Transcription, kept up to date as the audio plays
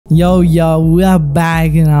Yo, we are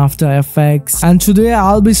back in After Effects, and today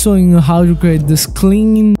I'll be showing you how to create this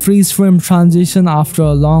clean freeze frame transition after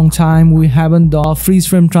a long time. We haven't done a freeze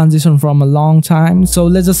frame transition from a long time, so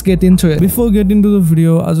let's just get into it. Before getting into the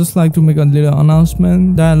video, I'd just like to make a little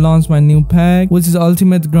announcement that I launched my new pack, which is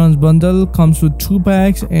Ultimate Grunge Bundle. Comes with 2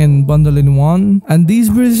 packs and bundle in 1, and these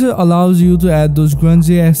bridges allows you to add those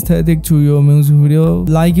grungy aesthetic to your music video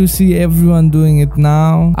like you see everyone doing it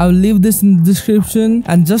now. I'll leave this in the description,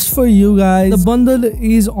 and just for you guys, the bundle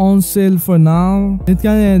is on sale for now. It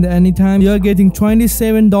can end anytime. You're getting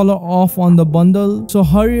 $27 off on the bundle, so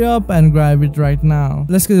hurry up and grab it right now.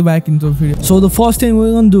 Let's get back into the video. So the first thing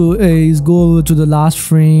we're gonna do is go over to the last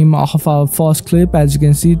frame of our first clip. As you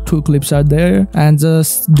can see, 2 clips are there, and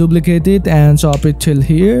just duplicate it and chop it till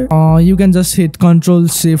here. You can just hit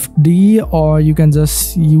Ctrl+Shift+D, or you can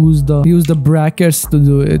just use the brackets to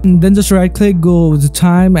do it. And then just right click, go over the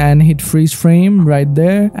time and hit freeze frame right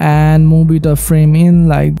there, and move it a frame in,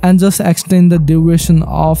 like, and just extend the duration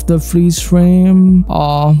of the freeze frame,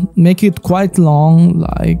 make it quite long,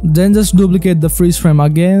 like. Then just duplicate the freeze frame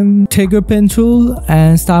again, take your pen tool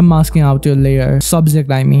and start masking out your layer subject.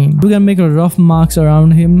 I mean, you can make a rough marks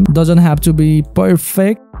around him, doesn't have to be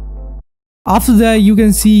perfect. After that, you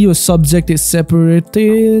can see your subject is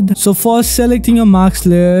separated. So first, selecting your mask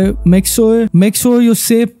layer, make sure your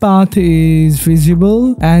shape path is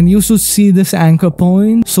visible, and you should see this anchor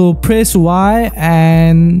point. So press Y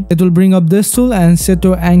and it will bring up this tool and set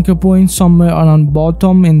your anchor point somewhere around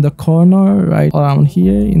bottom in the corner, right around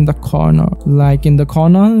here in the corner, like in the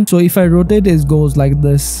corner. So if I rotate, it goes like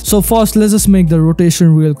this. So first, let's just make the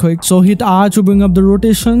rotation real quick. So hit R to bring up the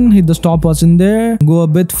rotation, hit the stopwatch in there, go a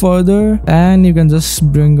bit further, and you can just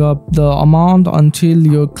bring up the amount until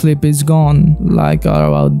your clip is gone, like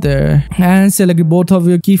about there. And select both of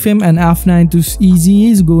your keyframe and F9 to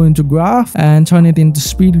ease, go into graph and turn it into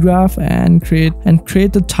speed graph, and create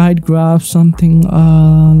a tight graph, something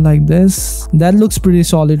like this. That looks pretty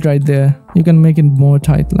solid right there. You can make it more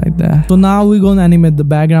tight like that. So now we're gonna animate the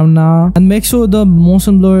background now, and make sure the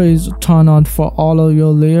motion blur is turned on for all of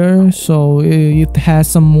your layers, so it has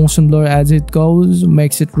some motion blur as it goes,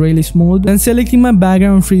 makes it really smooth. Then selecting my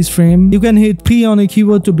background freeze frame, you can hit P on a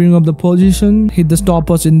keyboard to bring up the position, hit the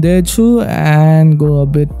stopwatch in there too, and go a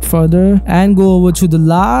bit further and go over to the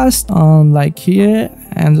last like here,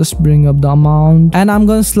 and just bring up the amount, and I'm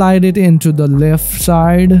gonna slide it into the left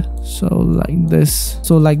side, so like this,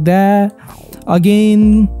 so like that.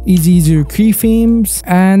 Again, ease your keyframes,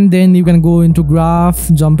 and then you can go into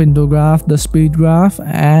graph, jump into graph, the speed graph,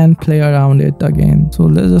 and play around it again. So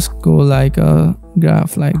let's just go like a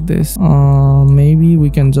graph like this. Maybe we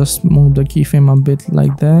can just move the keyframe a bit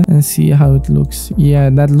like that and see how it looks. Yeah,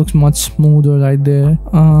 that looks much smoother right there.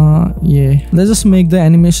 Yeah, let's just make the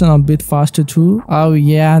animation a bit faster too. Oh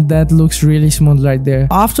yeah, that looks really smooth right there.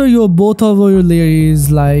 After your both of your layer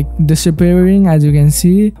is like disappearing, as you can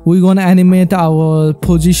see, we're gonna animate our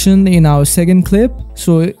position in our second clip,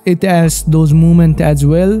 so it has those movement as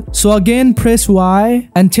well. So again, press Y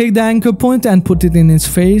and take the anchor point and put it in its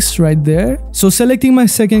face right there. So selecting my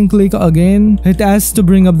second click again, it has to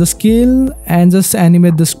bring up the scale and just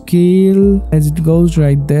animate the scale as it goes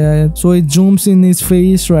right there, so it zooms in his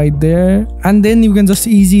face right there. And then you can just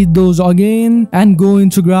easy those again and go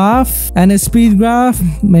into graph and a speed graph,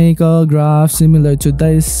 make a graph similar to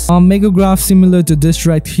this, make a graph similar to this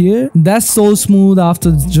right here. That's so smooth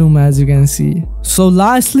after the zoom, as you can see. So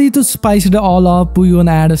lastly, to spice it all up, we're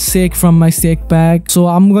gonna add a shake from my shake pack. So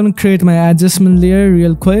I'm gonna create my adjustment layer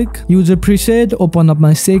real quick. User preset, open up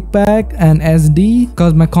my shake pack and SD,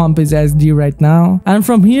 because my comp is SD right now. And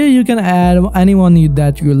from here you can add anyone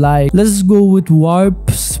that you like. Let's go with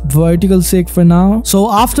warp's vertical shake for now.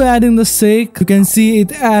 So after adding the shake, you can see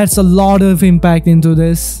it adds a lot of impact into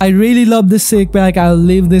this. I really love this shake pack. I'll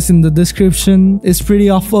leave this in the description. It's pretty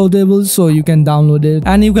affordable, so you can download it,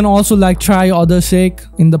 and you can also like try other shake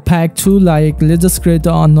in the pack too. Like, let's just create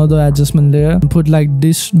another adjustment layer and put like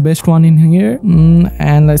this best one in here,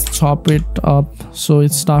 and let's chop it up so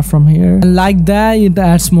it starts from here, and like that it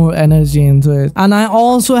adds more energy into it. And I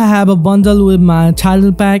also have a bundle with my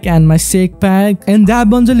title pack and my shake pack. In that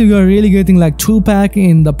bundle you are really getting like 2 packs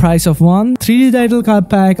in the price of 1. 3D title card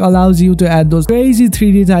pack allows you to add those crazy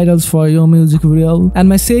 3D titles for your music video, and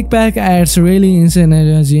my shake pack adds really insane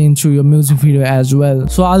energy into your music video as well.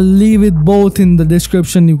 So I'll leave it both in the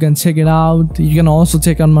description, you can check it out. You can also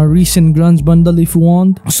check out my recent grunge bundle if you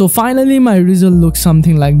want. So finally my result looks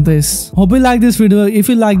something like this. Hope you like this video. If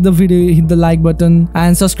you like the video, hit the like button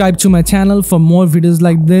and subscribe to my channel for more videos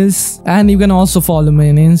like this, and you can also follow me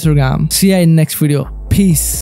on Instagram. See you in next video. Peace.